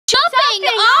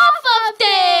off of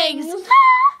things.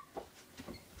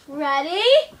 Ready?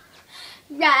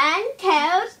 1,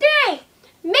 2, 3.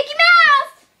 Mickey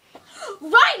Mouse!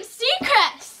 Ryan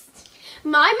Cecrest.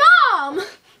 My mom!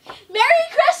 Merry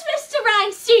Christmas to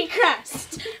Ryan Cecrest.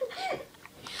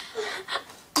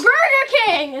 Burger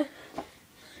King!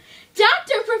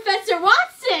 Dr. Professor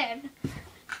Watson.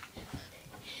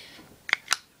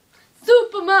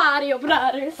 Super Mario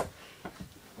Brothers.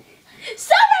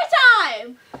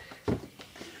 Summertime.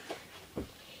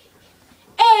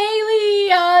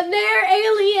 Alien, they're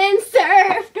alien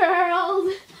surf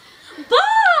girls.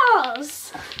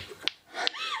 Balls.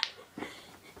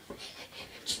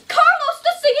 Carlos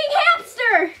the singing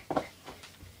hamster.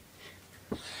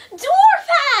 Dwarf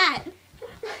hat.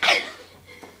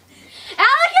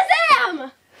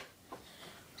 Alakazam.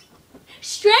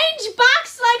 Strange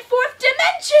box-like fourth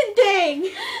dimension thing.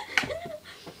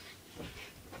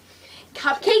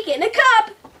 Cupcake in a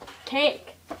cup. Cake.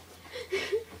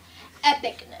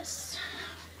 Epicness.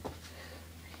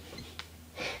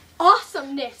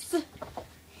 Awesomeness.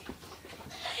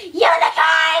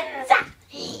 Unicorns.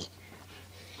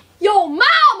 Yo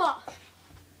mama.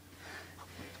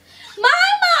 My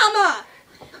mama.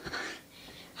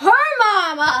 Her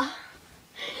mama.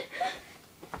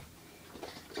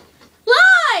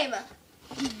 Lime.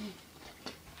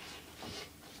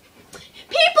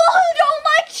 People who don't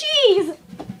like cheese.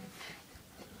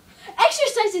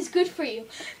 Exercise is good for you.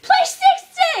 Play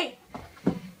 60.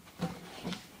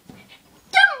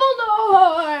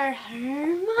 Dumbledore.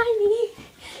 Hermione.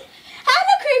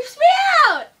 Hannah creeps me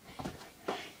out.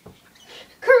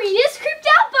 Karina's creeped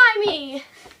out by me.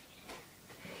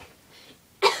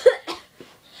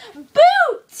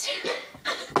 Boot.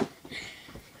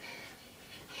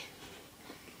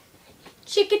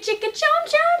 Chicka chicka chom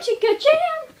chom chicka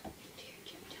jam.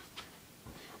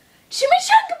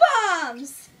 Chimichanga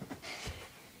bombs.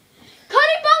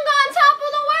 Kadibonga on top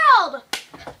of the world.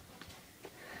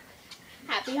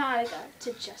 Happy Hanukkah to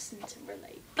Justin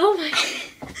Timberlake. Oh my God.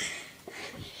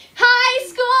 High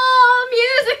School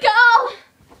Musical.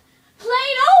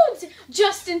 Plain old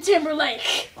Justin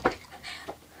Timberlake.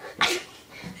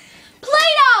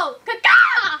 Play-Doh.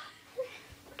 Caca.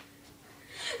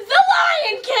 The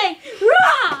Lion King.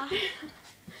 Rah!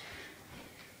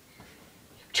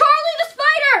 Charlie the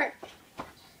Spider.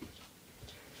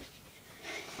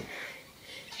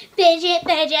 Fidget,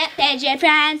 fidget, fidget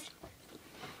friends.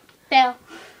 Bill.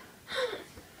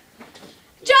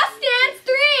 Just Dance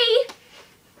 3.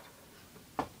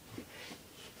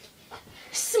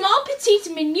 Small,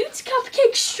 petite, minute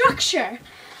cupcake structure.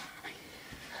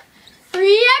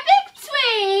 3 epic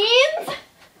twins.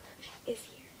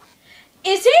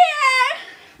 Is here.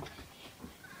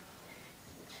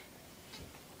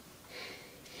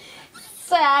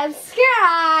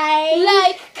 Subscribe.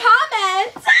 Like,